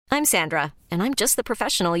I'm Sandra, and I'm just the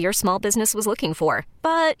professional your small business was looking for.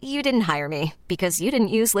 But you didn't hire me because you didn't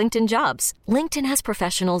use LinkedIn Jobs. LinkedIn has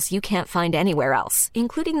professionals you can't find anywhere else,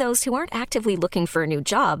 including those who aren't actively looking for a new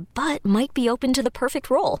job, but might be open to the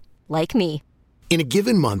perfect role, like me. In a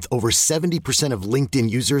given month, over 70% of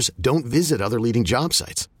LinkedIn users don't visit other leading job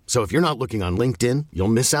sites. So if you're not looking on LinkedIn, you'll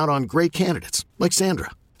miss out on great candidates like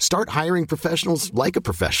Sandra. Start hiring professionals like a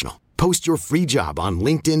professional. Post your free job on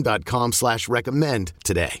linkedin.com/recommend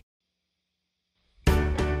today.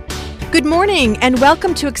 Good morning and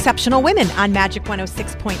welcome to Exceptional Women on Magic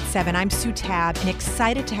 106.7. I'm Sue Tabb and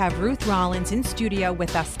excited to have Ruth Rollins in studio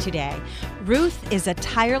with us today. Ruth is a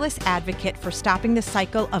tireless advocate for stopping the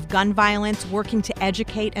cycle of gun violence, working to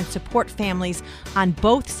educate and support families on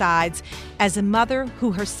both sides. As a mother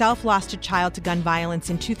who herself lost a child to gun violence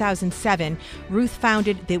in 2007, Ruth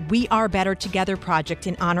founded the We Are Better Together project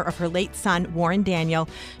in honor of her late son, Warren Daniel.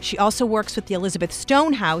 She also works with the Elizabeth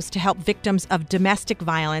Stone House to help victims of domestic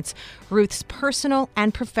violence. Ruth's personal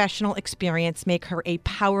and professional experience make her a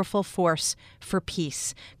powerful force for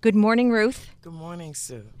peace. Good morning, Ruth. Good morning,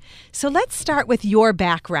 Sue. So let's start with your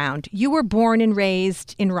background. You were born and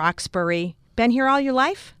raised in Roxbury. Been here all your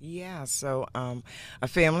life? Yeah, so a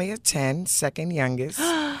family of 10, second youngest.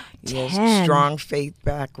 10. Yes, strong faith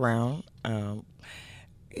background.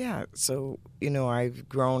 So, I've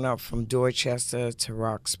grown up from Dorchester to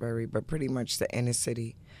Roxbury, but pretty much the inner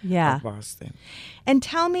city of Boston. And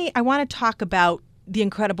tell me, I want to talk about the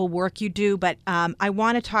incredible work you do, but I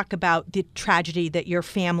want to talk about the tragedy that your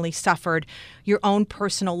family suffered, your own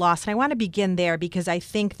personal loss. And I want to begin there because I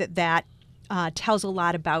think that tells a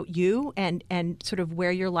lot about you and sort of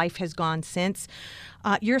where your life has gone since.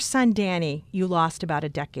 Your son, Danny, you lost about a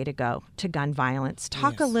decade ago to gun violence.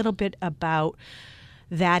 Talk a little bit about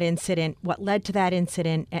that incident, what led to that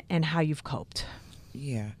incident, and how you've coped.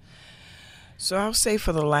 Yeah. So I'll say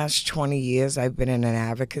for the last 20 years, I've been in an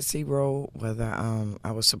advocacy role, whether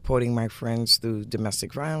I was supporting my friends through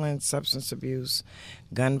domestic violence, substance abuse,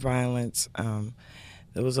 gun violence.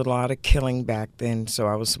 There was a lot of killing back then, so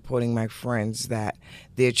I was supporting my friends that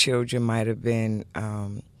their children might have been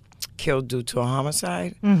killed due to a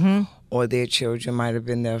homicide, or their children might have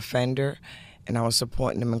been the offender, and I was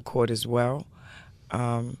supporting them in court as well.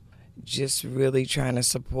 Just really trying to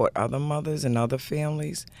support other mothers and other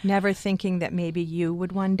families. Never thinking that maybe you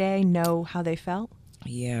would one day know how they felt?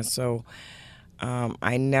 Yeah, so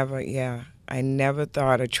I never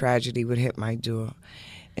thought a tragedy would hit my door.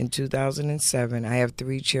 In 2007, I have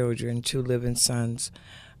 3 children, 2 living sons.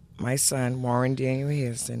 My son, Warren Daniel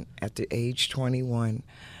Hairston, at the age 21,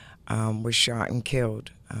 was shot and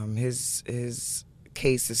killed. His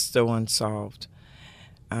case is still unsolved.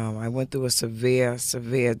 I went through a severe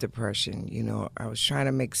depression. I was trying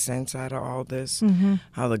to make sense out of all this,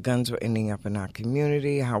 how the guns were ending up in our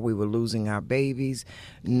community, how we were losing our babies.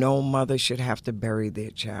 No mother should have to bury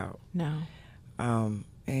their child. No.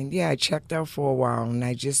 I checked out for a while, and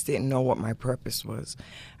I just didn't know what my purpose was.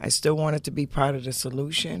 I still wanted to be part of the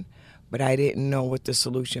solution, but I didn't know what the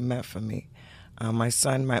solution meant for me. My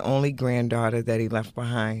son, my only granddaughter that he left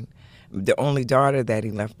behind, the only daughter that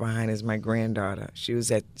he left behind is my granddaughter. She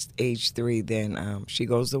was at age 3 then. She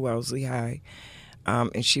goes to Wellesley High,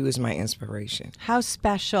 and she was my inspiration. How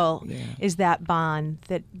special is that bond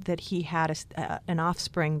that he had an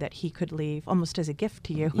offspring that he could leave almost as a gift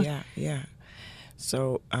to you? Yeah.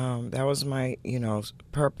 So that was my,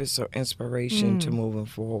 purpose or inspiration to moving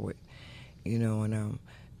forward, and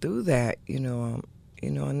through that,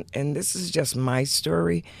 and this is just my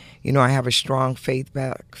story. I have a strong faith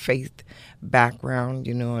background,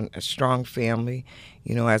 and a strong family.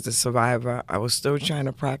 As a survivor, I was still trying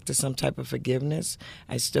to practice some type of forgiveness.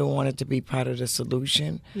 I still wanted to be part of the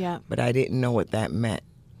solution, but I didn't know what that meant.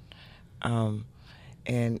 I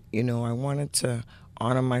wanted to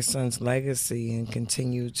honor my son's legacy and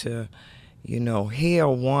continue to,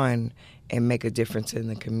 heal one and make a difference in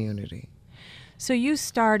the community. So you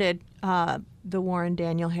started the Warren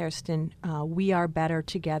Daniel Hairston We Are Better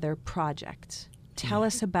Together project. Tell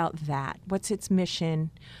us about that. What's its mission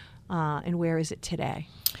and where is it today?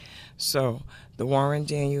 So the Warren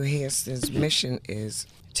Daniel Hairston's mission is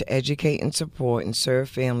to educate and support and serve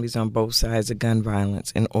families on both sides of gun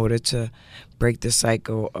violence in order to break the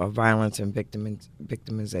cycle of violence and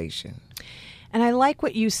victimization. And I like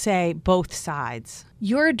what you say, both sides.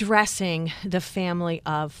 You're addressing the family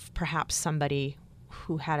of perhaps somebody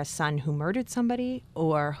who had a son who murdered somebody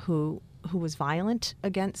or who was violent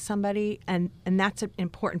against somebody. And that's an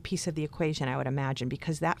important piece of the equation, I would imagine,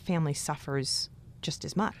 because that family suffers just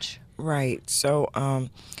as much. Right. So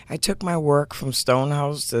I took my work from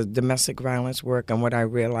Stonehouse to domestic violence work, and what I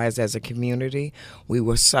realized as a community, we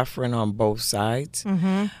were suffering on both sides.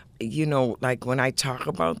 Mm-hmm. You know, like when I talk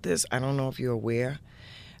about this, I don't know if you're aware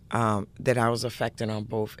that I was affected on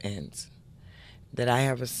both ends. That I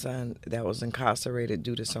have a son that was incarcerated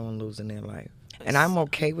due to someone losing their life. And I'm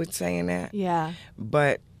okay with saying that. Yeah.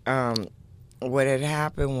 But what had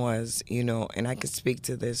happened was, you know, and I could speak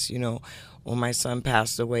to this, you know, when my son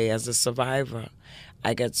passed away as a survivor,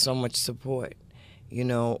 I got so much support, you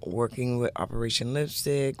know, working with Operation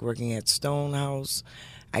Lipstick, working at Stonehouse.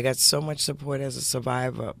 I got so much support as a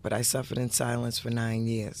survivor, but I suffered in silence for 9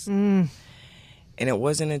 years. Mm. And it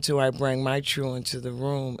wasn't until I brought my truant into the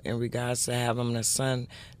room in regards to having a son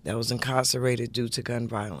that was incarcerated due to gun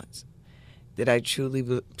violence that I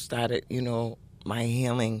truly started, you know, my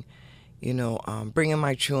healing, you know, bringing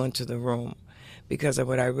my truant to the room. Because of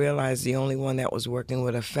what I realized, the only one that was working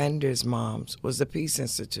with offenders' moms was the Peace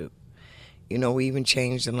Institute. You know, we even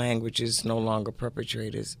changed the language. It's no longer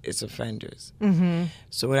perpetrators, it's offenders. Mm-hmm.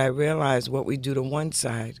 So what I realized, what we do to one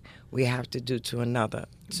side, we have to do to another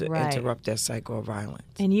to interrupt that cycle of violence.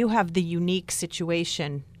 And you have the unique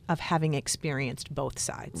situation of having experienced both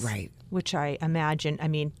sides. Right. Which I imagine, I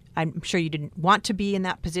mean, I'm sure you didn't want to be in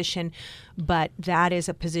that position, but that is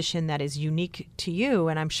a position that is unique to you,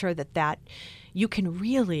 and I'm sure that you can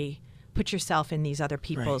really put yourself in these other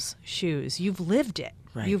people's shoes. You've lived it.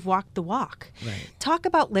 Right. You've walked the walk. Right. Talk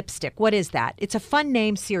about Lipstick. What is that? It's a fun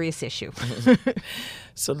name, serious issue.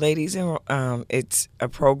 So ladies, it's a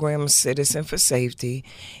program, Citizen for Safety.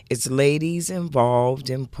 It's ladies involved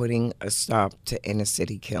in putting a stop to inner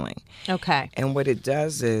city killing. Okay. And what it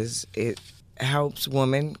does is it helps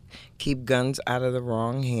women keep guns out of the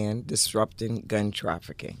wrong hand, disrupting gun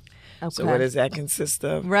trafficking. Okay. So what does that consist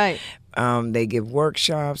of? Right. They give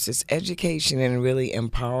workshops. It's education and really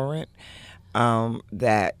empowerment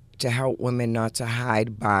that to help women not to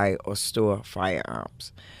hide, buy, or store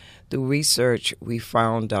firearms. Through research, we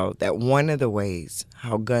found out that one of the ways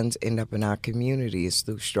how guns end up in our community is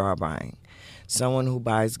through straw buying. Someone who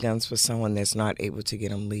buys guns for someone that's not able to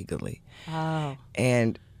get them legally. Oh.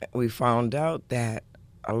 And we found out that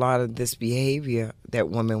a lot of this behavior that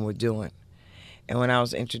women were doing. And when I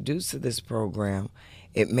was introduced to this program,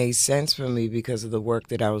 it made sense for me because of the work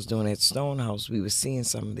that I was doing at Stonehouse. We were seeing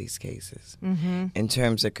some of these cases in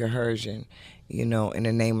terms of coercion, you know, in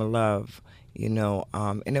the name of love, you know.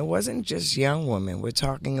 And it wasn't just young women. We're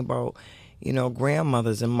talking about, you know,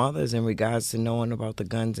 grandmothers and mothers in regards to knowing about the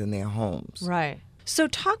guns in their homes. Right. So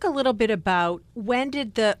talk a little bit about when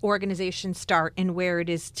did the organization start and where it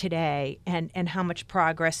is today, and how much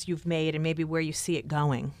progress you've made and maybe where you see it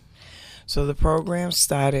going. So the program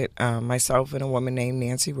started, myself and a woman named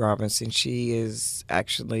Nancy Robinson. She is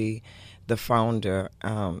actually the founder.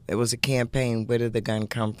 It was a campaign, Where Did the Gun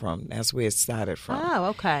Come From? That's where it started from. Oh,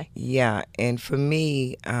 okay. Yeah, and for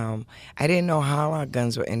me, I didn't know how our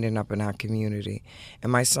guns were ending up in our community. In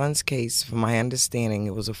my son's case, from my understanding,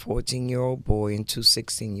 it was a 14-year-old boy and two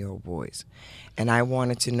 16-year-old boys. And I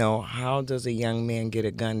wanted to know, how does a young man get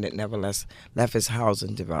a gun that never left his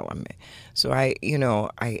housing development? So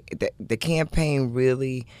the campaign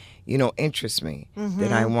really, you know, interests me,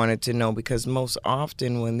 that I wanted to know, because most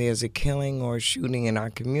often when there's a killing or a shooting in our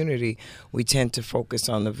community, we tend to focus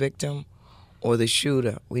on the victim or the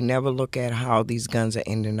shooter. We never look at how these guns are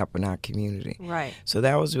ending up in our community. Right. So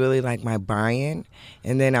that was really like my buy-in.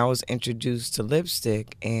 And then I was introduced to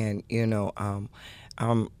Lipstick, and, you know,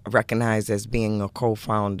 I'm recognized as being a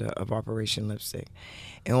co-founder of Operation Lipstick.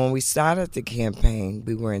 And when we started the campaign,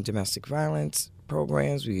 we were in domestic violence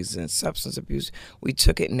programs, we was in substance abuse. We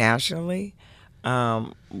took it nationally. I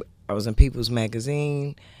was in People's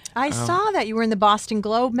Magazine. I saw that you were in the Boston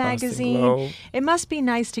Globe magazine. Globe. It must be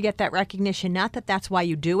nice to get that recognition. Not that that's why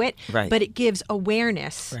you do it, Right. but it gives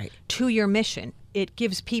awareness Right. to your mission. It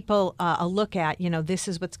gives people a look at, you know, this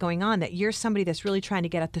is what's going on, that you're somebody that's really trying to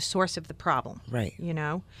get at the source of the problem. Right. You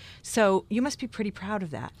know? So you must be pretty proud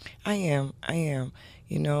of that. I am.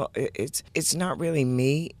 You know, it's not really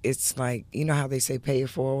me. It's like, you know how they say pay it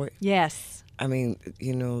forward? Yes. I mean,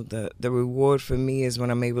 you know, the reward for me is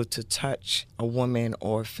when I'm able to touch a woman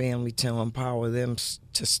or a family to empower them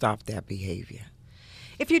to stop that behavior.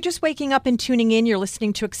 If you're just waking up and tuning in, you're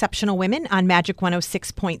listening to Exceptional Women on Magic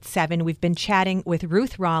 106.7. We've been chatting with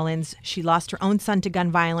Ruth Rollins. She lost her own son to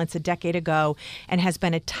gun violence a decade ago and has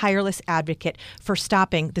been a tireless advocate for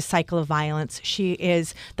stopping the cycle of violence. She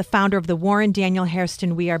is the founder of the Warren Daniel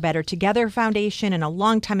Hairston We Are Better Together Foundation and a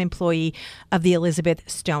longtime employee of the Elizabeth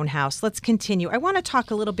Stone House. Let's continue. I want to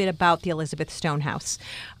talk a little bit about the Elizabeth Stone House.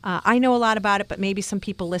 I know a lot about it, but maybe some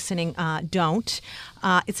people listening don't.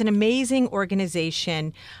 It's an amazing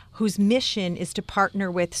organization whose mission is to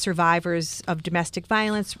partner with survivors of domestic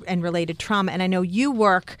violence and related trauma. And I know you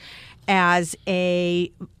work as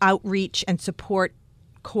a outreach and support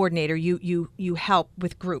coordinator. You help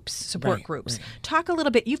with groups, support groups. Right. Talk a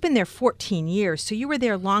little bit. You've been there 14 years, so you were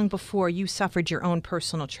there long before you suffered your own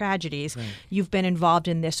personal tragedies. Right. You've been involved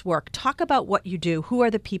in this work. Talk about what you do. Who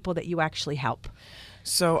are the people that you actually help?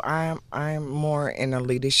 So I'm more in a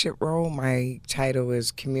leadership role. My title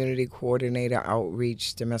is Community Coordinator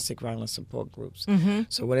Outreach Domestic Violence Support Groups. Mm-hmm.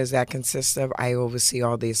 So what does that consist of? I oversee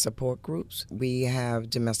all these support groups. We have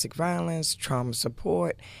domestic violence, trauma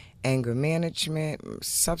support, anger management,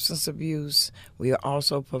 substance abuse. We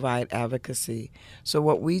also provide advocacy. So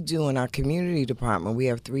what we do in our community department, we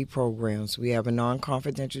have 3 programs. We have a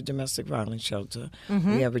non-confidential domestic violence shelter.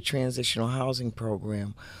 Mm-hmm. We have a transitional housing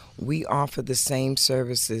program. We offer the same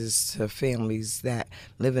services to families that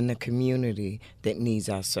live in the community that needs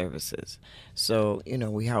our services. So,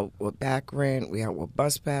 we help with back rent, we help with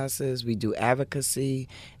bus passes, we do advocacy.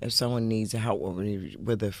 If someone needs help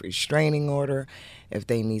with a restraining order, if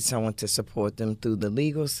they need someone to support them through the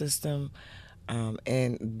legal system.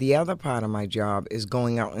 And the other part of my job is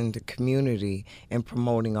going out in the community and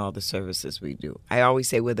promoting all the services we do. I always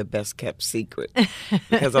say we're the best kept secret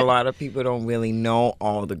because a lot of people don't really know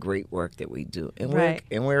all the great work that we do. And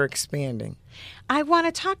we're expanding. I want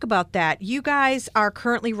to talk about that. You guys are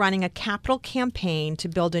currently running a capital campaign to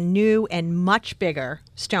build a new and much bigger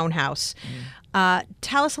stone house.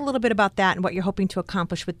 Tell us a little bit about that and what you're hoping to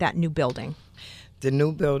accomplish with that new building. The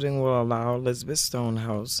new building will allow Elizabeth Stone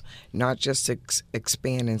House not just to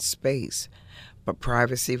expand in space, but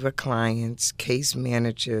privacy for clients, case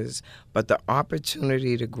managers, but the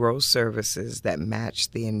opportunity to grow services that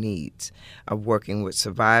match their needs of working with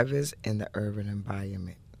survivors in the urban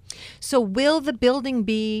environment. So will the building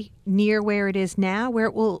be near where it is now?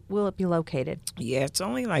 Where will it be located? Yeah, it's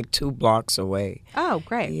only like 2 blocks away. Oh,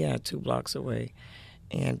 great. Yeah, 2 blocks away.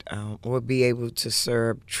 And we'll be able to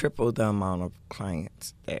serve triple the amount of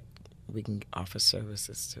clients that we can offer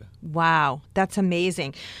services to. Wow, that's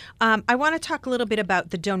amazing. I want to talk a little bit about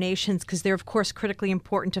the donations because they're, of course, critically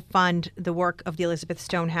important to fund the work of the Elizabeth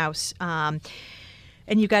Stone House. And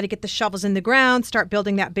you got to get the shovels in the ground, start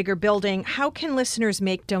building that bigger building. How can listeners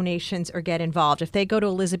make donations or get involved? If they go to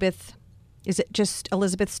Elizabeth, is it just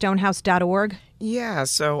elizabethstonehouse.org? Yeah,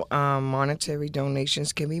 so monetary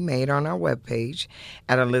donations can be made on our webpage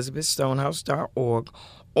at elizabethstonehouse.org,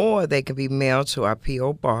 or they can be mailed to our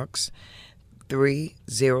P.O. Box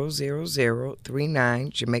 30039,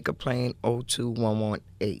 Jamaica Plain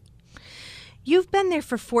 02118. You've been there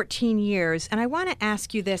for 14 years, and I want to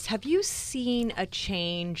ask you this. Have you seen a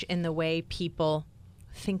change in the way people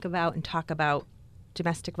think about and talk about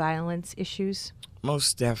domestic violence issues?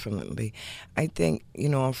 Most definitely. I think,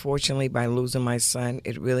 unfortunately, by losing my son,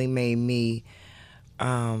 it really made me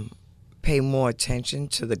pay more attention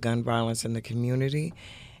to the gun violence in the community.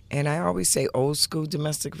 And I always say old school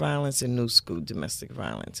domestic violence and new school domestic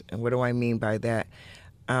violence. And what do I mean by that?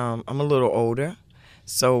 I'm a little older,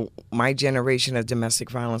 so my generation of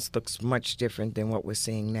domestic violence looks much different than what we're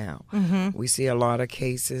seeing now. Mm-hmm. We see a lot of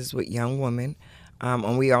cases with young women.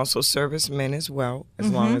 And we also service men as well, as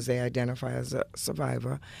mm-hmm. long as they identify as a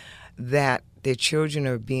survivor, that their children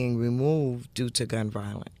are being removed due to gun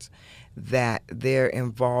violence, that they're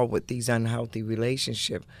involved with these unhealthy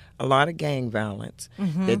relationships, a lot of gang violence,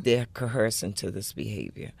 mm-hmm. that they're coercing to this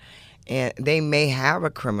behavior. And they may have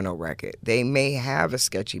a criminal record. They may have a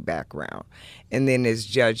sketchy background. And then there's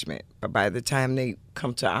judgment. But by the time they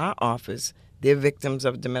come to our office, they're victims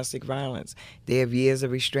of domestic violence. They have years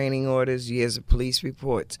of restraining orders, years of police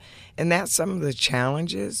reports. And that's some of the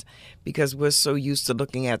challenges because we're so used to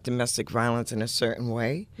looking at domestic violence in a certain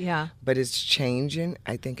way. Yeah. But it's changing.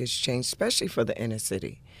 I think it's changed, especially for the inner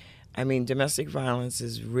city. I mean, domestic violence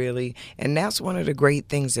is really, and that's one of the great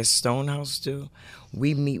things that Stonehouse do.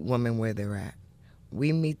 We meet women where they're at.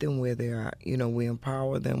 We meet them where they are. We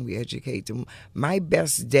empower them. We educate them. My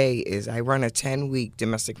best day is I run a 10-week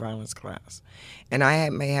domestic violence class. And I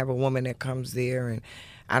may have a woman that comes there, and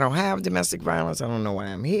I don't have domestic violence. I don't know why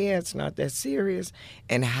I'm here. It's not that serious.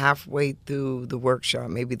 And halfway through the workshop,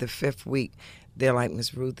 maybe the 5th week, they're like,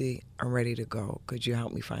 Miss Ruthie, I'm ready to go. Could you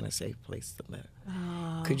help me find a safe place to live?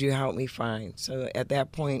 Oh. Could you help me find? So at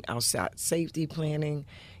that point, I'll start safety planning.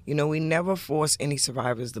 You know, we never force any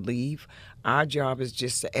survivors to leave. Our job is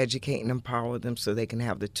just to educate and empower them so they can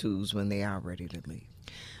have the tools when they are ready to leave.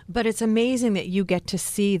 But it's amazing that you get to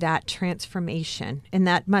see that transformation, and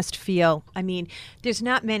that must feel, I mean, there's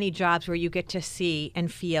not many jobs where you get to see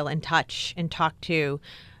and feel and touch and talk to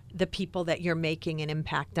the people that you're making an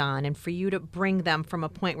impact on, and for you to bring them from a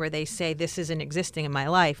point where they say, this isn't existing in my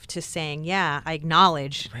life, to saying, yeah, I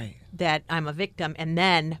acknowledge that I'm a victim, and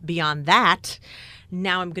then beyond that,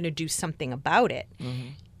 now I'm going to do something about it,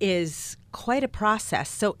 is quite a process.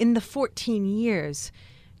 So in the 14 years,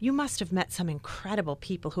 you must have met some incredible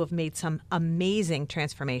people who have made some amazing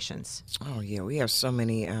transformations. Oh, yeah. We have so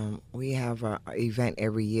many. We have an event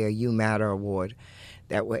every year, You Matter Award,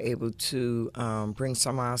 that we're able to bring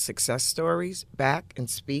some of our success stories back and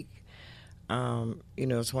speak. You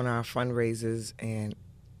know, it's one of our fundraisers,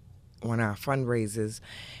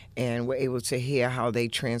 and we're able to hear how they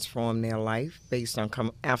transform their life based on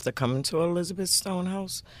after coming to Elizabeth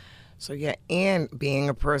Stonehouse. So, yeah, and being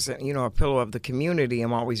a person, you know, a pillar of the community,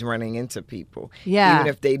 I'm always running into people. Yeah. Even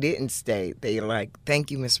if they didn't stay, they're like, thank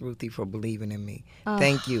you, Miss Ruthie, for believing in me.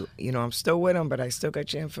 Thank you. You know, I'm still with them, but I still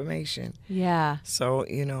got your information. Yeah. So,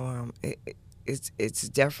 you know, it's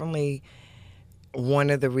definitely one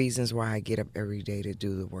of the reasons why I get up every day to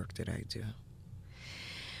do the work that I do.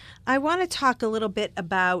 I want to talk a little bit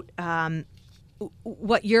about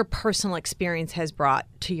what your personal experience has brought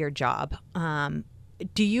to your job.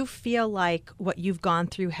 Do you feel like what you've gone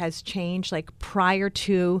through has changed? Like prior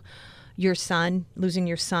to your son, losing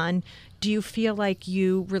your son, do you feel like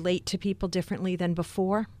you relate to people differently than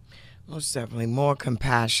before? Most definitely. More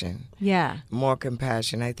compassion. Yeah. More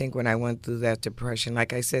compassion. I think when I went through that depression,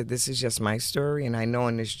 like I said, this is just my story, and I know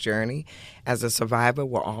in this journey, as a survivor,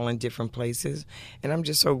 we're all in different places. And I'm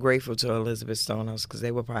just so grateful to Elizabeth Stonehouse because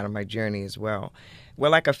they were part of my journey as well. We're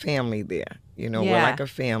like a family there. You know, we're like a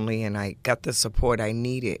family, and I got the support I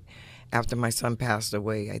needed after my son passed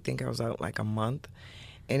away. I think I was out like a month.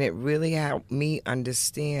 And it really helped me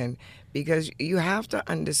understand, because you have to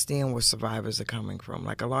understand where survivors are coming from.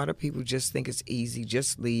 Like, a lot of people just think it's easy,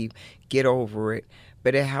 just leave, get over it.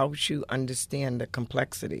 But it helps you understand the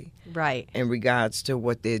complexity, right, in regards to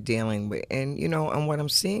what they're dealing with. And, you know, and what I'm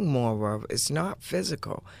seeing more of is not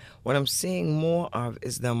physical. What I'm seeing more of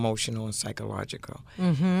is the emotional and psychological.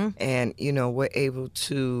 Mm-hmm. And, you know, we're able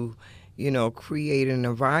to, you know, create an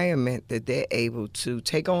environment that they're able to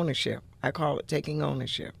take ownership. I call it taking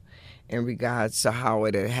ownership in regards to how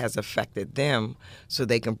it has affected them, so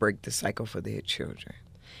they can break the cycle for their children.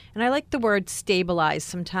 And I like the word stabilize.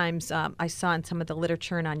 Sometimes I saw in some of the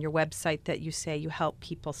literature and on your website that you say you help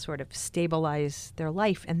people sort of stabilize their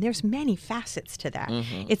life. And there's many facets to that.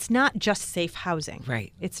 Mm-hmm. It's not just safe housing.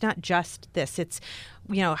 Right. It's not just this. It's,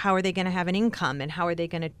 you know, how are they going to have an income, and how are they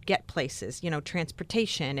going to get places, you know,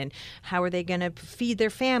 transportation, and how are they going to feed their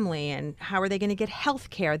family, and how are they going to get health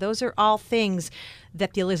care? Those are all things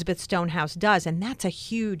that the Elizabeth Stonehouse does. And that's a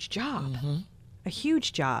huge job. Mm-hmm. A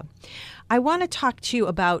huge job. I want to talk to you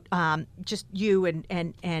about just you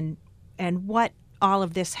and what all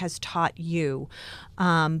of this has taught you.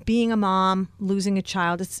 Being a mom, losing a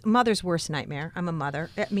child, it's a mother's worst nightmare. I'm a mother.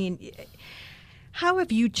 I mean, how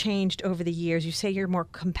have you changed over the years? You say you're more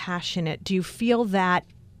compassionate. Do you feel that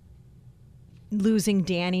losing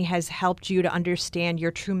Danny has helped you to understand your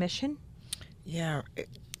true mission? Yeah.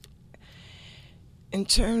 In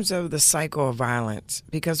terms of the cycle of violence,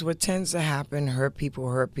 because what tends to happen, hurt people,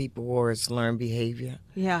 or it's learned behavior.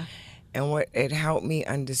 Yeah. And what it helped me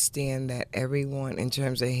understand that everyone, in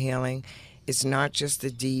terms of healing, it's not just the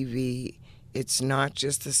DV, it's not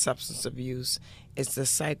just the substance abuse, it's the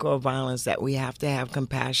cycle of violence, that we have to have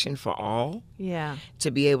compassion for all. Yeah. To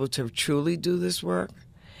be able to truly do this work.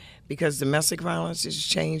 Because domestic violence is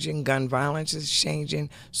changing, gun violence is changing,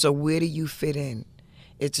 so where do you fit in?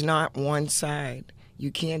 It's not one side. You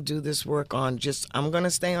can't do this work on just, I'm going to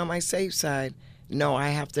stay on my safe side. No, I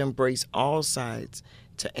have to embrace all sides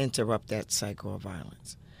to interrupt that cycle of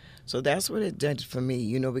violence. So that's what it did for me,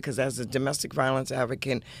 you know, because as a domestic violence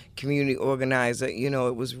advocate, community organizer, you know,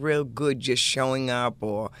 it was real good just showing up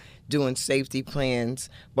or doing safety plans.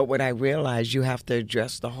 But what I realized, you have to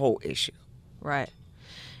address the whole issue. Right.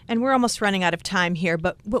 And we're almost running out of time here,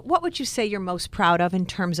 but what would you say you're most proud of in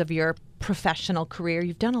terms of your professional career?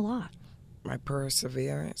 You've done a lot. My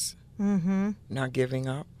perseverance, mm-hmm. not giving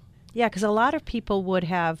up. Yeah, because a lot of people would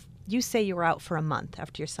have You say you were out for a month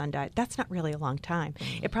after your son died. That's not really a long time.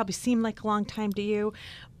 It probably seemed like a long time to you,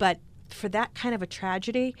 but for that kind of a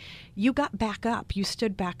tragedy, you got back up. You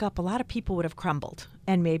stood back up. A lot of people would have crumbled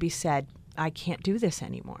and maybe said, I can't do this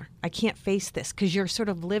anymore. I can't face this, because you're sort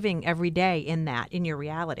of living every day in your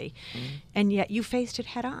reality. And yet you faced it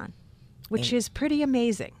head on, which is pretty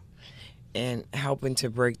amazing. And helping to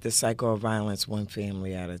break the cycle of violence one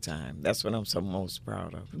family at a time. That's what I'm so most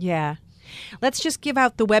proud of. Yeah. Let's just give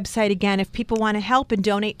out the website again. If people want to help and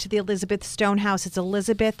donate to the Elizabeth Stonehouse, it's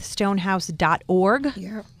elizabethstonehouse.org.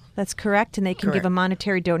 Yeah. That's correct. And they can give a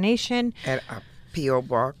monetary donation. At P.O.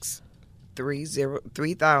 Box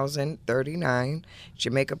 3039,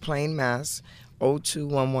 Jamaica Plain, Mass.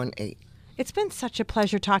 02118. It's been such a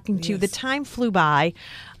pleasure talking to you. The time flew by,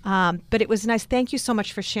 but it was nice. Thank you so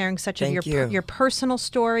much for sharing such of your personal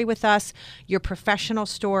story with us, your professional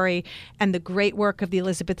story, and the great work of the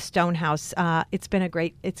Elizabeth Stonehouse. It's been a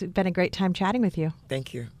great time chatting with you.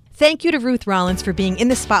 Thank you. Thank you to Ruth Rollins for being in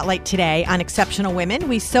the spotlight today on Exceptional Women.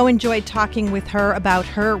 We so enjoyed talking with her about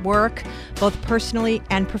her work, both personally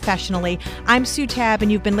and professionally. I'm Sue Tabb,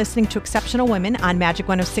 and you've been listening to Exceptional Women on Magic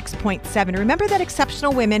 106.7. Remember that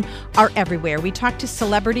exceptional women are everywhere. We talk to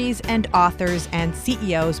celebrities and authors and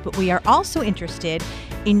CEOs, but we are also interested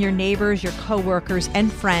in your neighbors, your coworkers,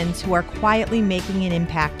 and friends who are quietly making an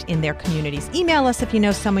impact in their communities. Email us if you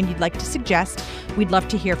know someone you'd like to suggest. We'd love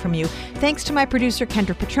to hear from you. Thanks to my producer,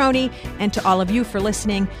 Kendra Petroni, and to all of you for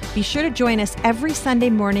listening. Be sure to join us every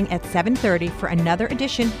Sunday morning at 7:30 for another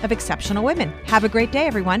edition of Exceptional Women. Have a great day,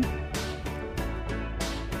 everyone.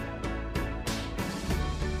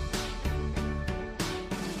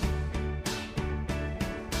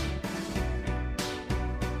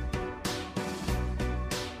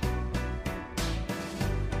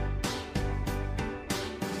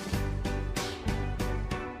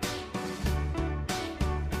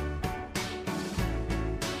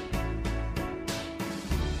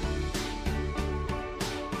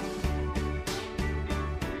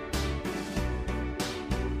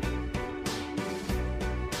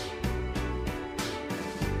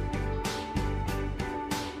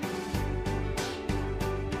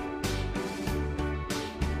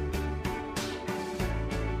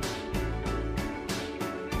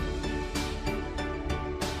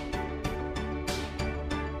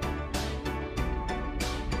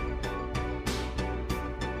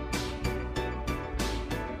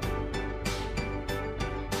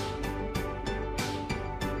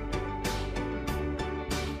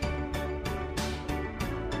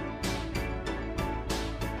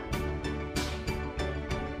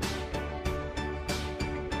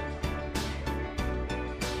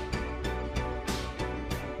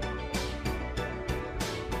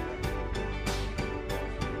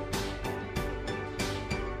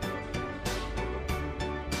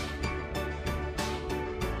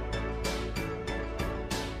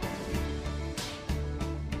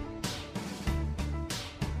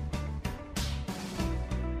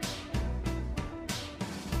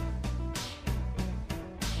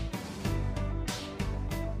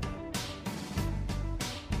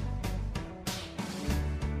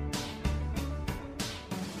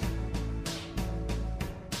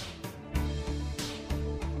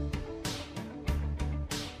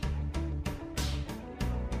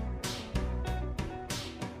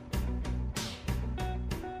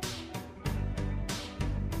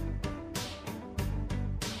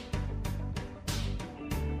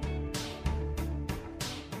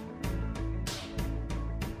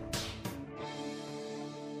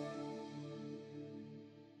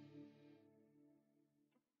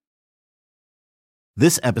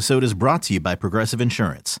 This episode is brought to you by Progressive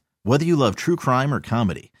Insurance. Whether you love true crime or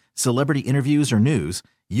comedy, celebrity interviews or news,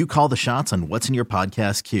 you call the shots on what's in your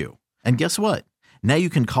podcast queue. And guess what? Now you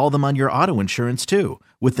can call them on your auto insurance too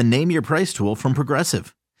with the Name Your Price tool from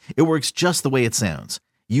Progressive. It works just the way it sounds.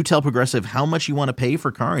 You tell Progressive how much you want to pay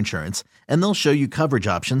for car insurance, and they'll show you coverage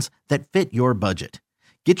options that fit your budget.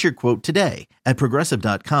 Get your quote today at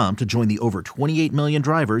Progressive.com to join the over 28 million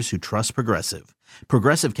drivers who trust Progressive.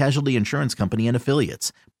 Progressive Casualty Insurance Company and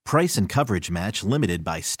Affiliates. Price and coverage match limited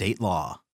by state law.